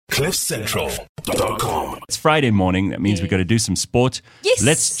CliffCentral.com. It's Friday morning. That means we've got to do some sport. Yes.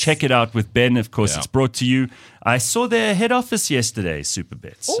 Let's check it out with Ben. Of course, It's brought to you. I saw their head office yesterday,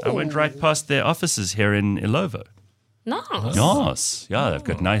 Superbets. I went right past their offices here in Ilovo. Nice. Nice. Yeah, they've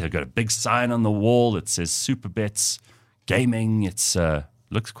got a big sign on the wall that says Superbets Gaming. It's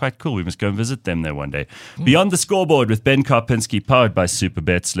looks quite cool. We must go and visit them there one day. Beyond the Scoreboard with Ben Karpinski, powered by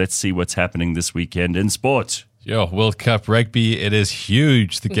Superbets. Let's see what's happening this weekend in sport. Yeah, World Cup rugby, it is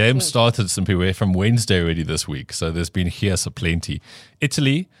huge. The game started from Wednesday already this week, so there's been here so plenty.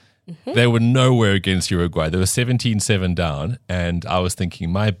 Italy, they were nowhere against Uruguay. They were 17-7 down, and I was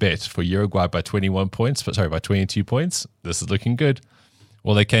thinking my bet for Uruguay by 22 points, this is looking good.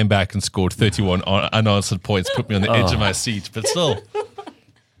 Well, they came back and scored 31 unanswered points, put me on the edge of my seat, but still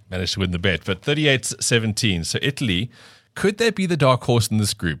managed to win the bet. But 38-17, so Italy, could they be the dark horse in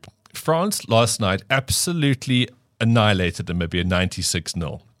this group? France last night absolutely annihilated Namibia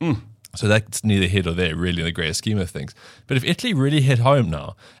 96-0. So that's neither here nor there, really, in the greater scheme of things. But if Italy really hit home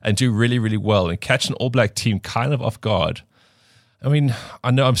now and do really, really well and catch an All Black team kind of off guard, I mean,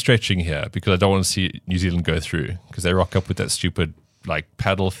 I know I'm stretching here because I don't want to see New Zealand go through because they rock up with that stupid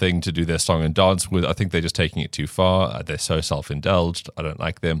paddle thing to do their song and dance with. I think they're just taking it too far. They're so self-indulged. I don't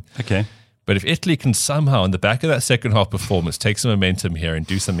like them. Okay. But if Italy can somehow, in the back of that second half performance, take some momentum here and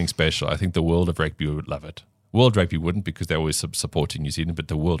do something special, I think the world of rugby would love it. World rugby wouldn't because they're always supporting New Zealand, but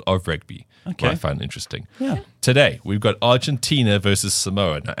the world of rugby, I find interesting. Yeah. Today, we've got Argentina versus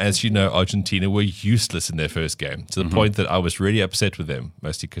Samoa. Now, as you know, Argentina were useless in their first game to the point that I was really upset with them,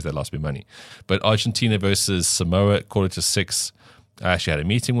 mostly because they lost me money. But Argentina versus Samoa, 5:45. I actually had a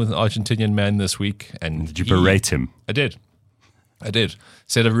meeting with an Argentinian man this week. And Did you berate him? I did.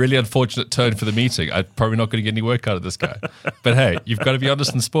 Set a really unfortunate tone for the meeting. I'm probably not going to get any work out of this guy. But hey, you've got to be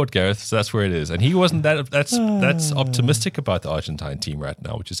honest in sport, Gareth. So that's where it is. And he wasn't that's optimistic about the Argentine team right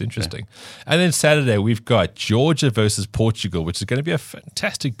now, which is interesting. And then Saturday, we've got Georgia versus Portugal, which is going to be a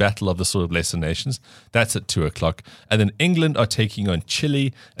fantastic battle of the sort of lesser nations. That's at 2:00. And then England are taking on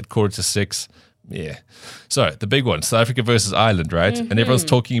Chile at 5:45. Yeah. So the big one, South Africa versus Ireland, right? And everyone's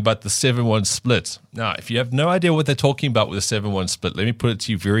talking about the 7-1 split. Now, if you have no idea what they're talking about with the 7-1 split, let me put it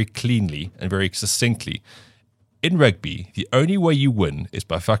to you very cleanly and very succinctly. In rugby, the only way you win is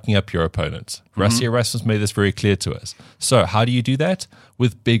by fucking up your opponents. Rassie Erasmus made this very clear to us. So how do you do that?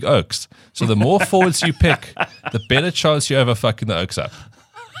 With big oaks. So the more forwards you pick, the better chance you have of fucking the oaks up.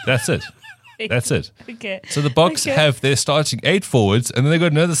 That's it. Okay. So the Boks have their starting 8 forwards, and then they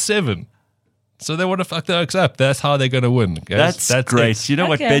got another 7. So they want to fuck the Oaks up. That's how they're going to win, guys. That's great. It. You know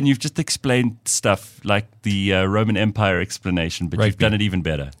what, Ben? You've just explained stuff like the Roman Empire explanation, but you've done it even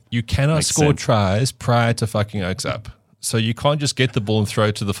better. You cannot Makes score sense. tries prior to fucking Oaks up. So you can't just get the ball and throw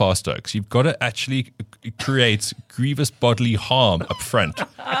it to the fast Oaks. You've got to actually create grievous bodily harm up front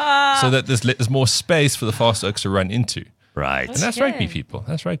so that there's more space for the fast Oaks to run into. Right. And that's rugby, people.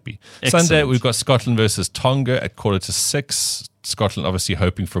 That's rugby. Excellent. Sunday, we've got Scotland versus Tonga at 5:45. Scotland obviously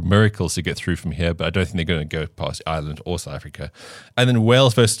hoping for miracles to get through from here, but I don't think they're going to go past Ireland or South Africa. And then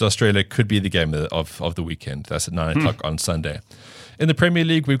Wales versus Australia could be the game of the weekend. That's at 9:00 on Sunday. In the Premier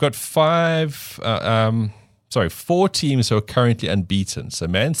League, we've got 4 teams who are currently unbeaten. So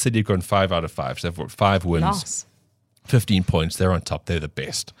Man City have gone 5 out of 5. So they've got 5 wins. Nice. 15 points. They're on top. They're the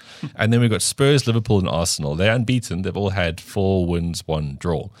best. And then we've got Spurs, Liverpool, and Arsenal. They're unbeaten. They've all had 4 wins, 1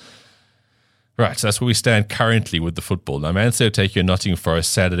 draw. Right, so that's where we stand currently with the football. Now, Man City will take you on Nottingham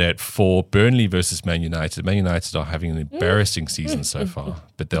Forest Saturday at 4. Burnley versus Man United. Man United are having an embarrassing season so far,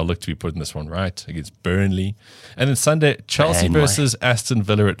 but they'll look to be putting this one right against Burnley. And then Sunday, Chelsea versus Aston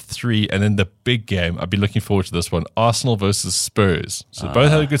Villa at 3. And then the big game, I've been looking forward to this one, Arsenal versus Spurs. So both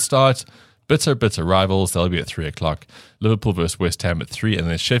had a good start. Bitter rivals. They'll be at 3:00. Liverpool versus West Ham at 3, and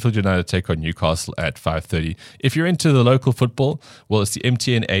then Sheffield United take on Newcastle at 5:30. If you're into the local football, well, it's the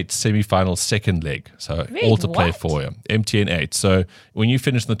MTN 8 semi-final second leg. So all to play for you. MTN 8. So when you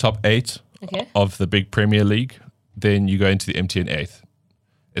finish in the top 8 of the big Premier League, then you go into the MTN 8.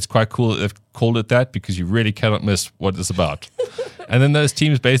 It's quite cool that they've called it that because you really cannot miss what it's about. And then those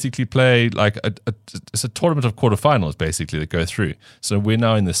teams basically play like it's a tournament of quarterfinals basically that go through. So we're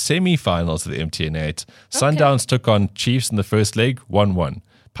now in the semi-finals of the MTN 8. Sundowns took on Chiefs in the first leg, 1-1.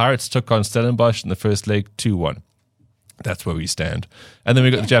 Pirates took on Stellenbosch in the first leg, 2-1. That's where we stand. And then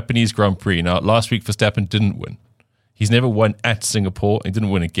we got the Japanese Grand Prix. Now, last week Verstappen didn't win. He's never won at Singapore. He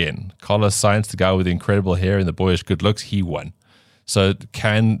didn't win again. Carlos Sainz, the guy with the incredible hair and the boyish good looks, he won. So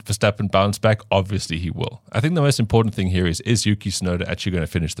can Verstappen bounce back? Obviously he will. I think the most important thing here is Yuki Tsunoda actually going to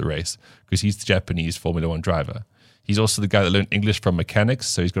finish the race? Because he's the Japanese Formula One driver. He's also the guy that learned English from mechanics,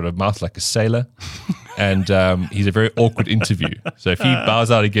 so he's got a mouth like a sailor. And he's a very awkward interview. So if he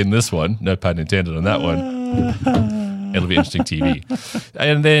bows out again this one, no pun intended on that one, it'll be interesting TV.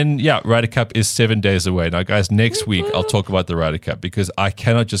 And then, Ryder Cup is 7 days away. Now, guys, next week I'll talk about the Ryder Cup because I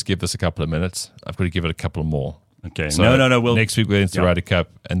cannot just give this a couple of minutes. I've got to give it a couple more. Okay. So no. Next week we're into the Ryder Cup,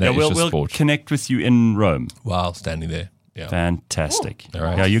 and that is just we'll sport. Connect with you in Rome. While standing there. Yeah. Fantastic. All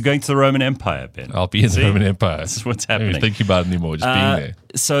right. Yeah, you're going to the Roman Empire, Ben. I'll be in the Roman Empire. This is what's I don't happening. even think about it anymore, just being there.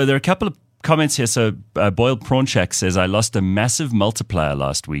 So there are a couple of comments here. So Boiled Prawn Shack says, I lost a massive multiplier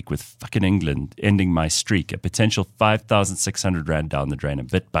last week with fucking England ending my streak. A potential 5,600 Rand down the drain. A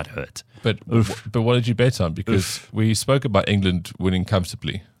bit butthurt. But what did you bet on? Because we spoke about England winning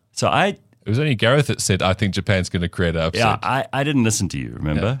comfortably. So It was only Gareth that said, I think Japan's going to create an upset. Yeah, I didn't listen to you,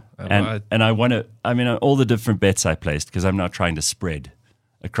 remember? Yeah. And I want to, all the different bets I placed, because I'm now trying to spread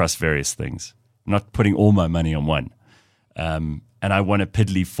across various things. I'm not putting all my money on one. And I won a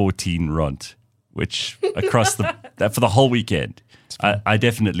piddly 14 ront, which across for the whole weekend. I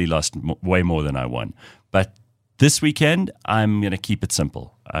definitely lost way more than I won. But this weekend, I'm going to keep it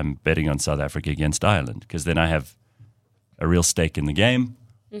simple. I'm betting on South Africa against Ireland, because then I have a real stake in the game.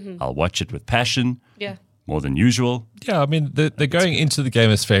 Mm-hmm. I'll watch it with passion, more than usual. Yeah, they're going into the game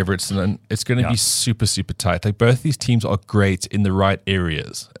as favorites, and it's going to be super, super tight. Like, both these teams are great in the right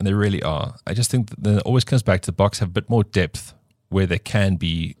areas, and they really are. I just think that it always comes back to the Boks have a bit more depth where they can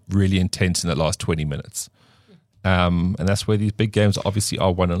be really intense in the last 20 minutes. And that's where these big games obviously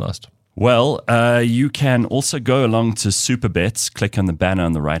are won and lost. Well, you can also go along to Super Bets. Click on the banner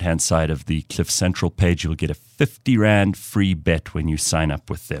on the right-hand side of the Cliff Central page. You'll get a 50 Rand free bet when you sign up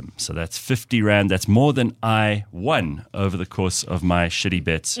with them. So that's 50 Rand. That's more than I won over the course of my shitty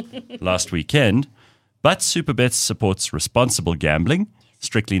bets last weekend. But Super Bets supports responsible gambling.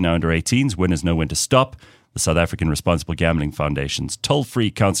 Strictly no under 18s. Winners know when to stop. The South African Responsible Gambling Foundation's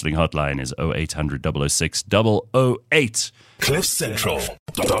toll-free counselling hotline is 0800 006 008.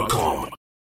 CliffCentral.com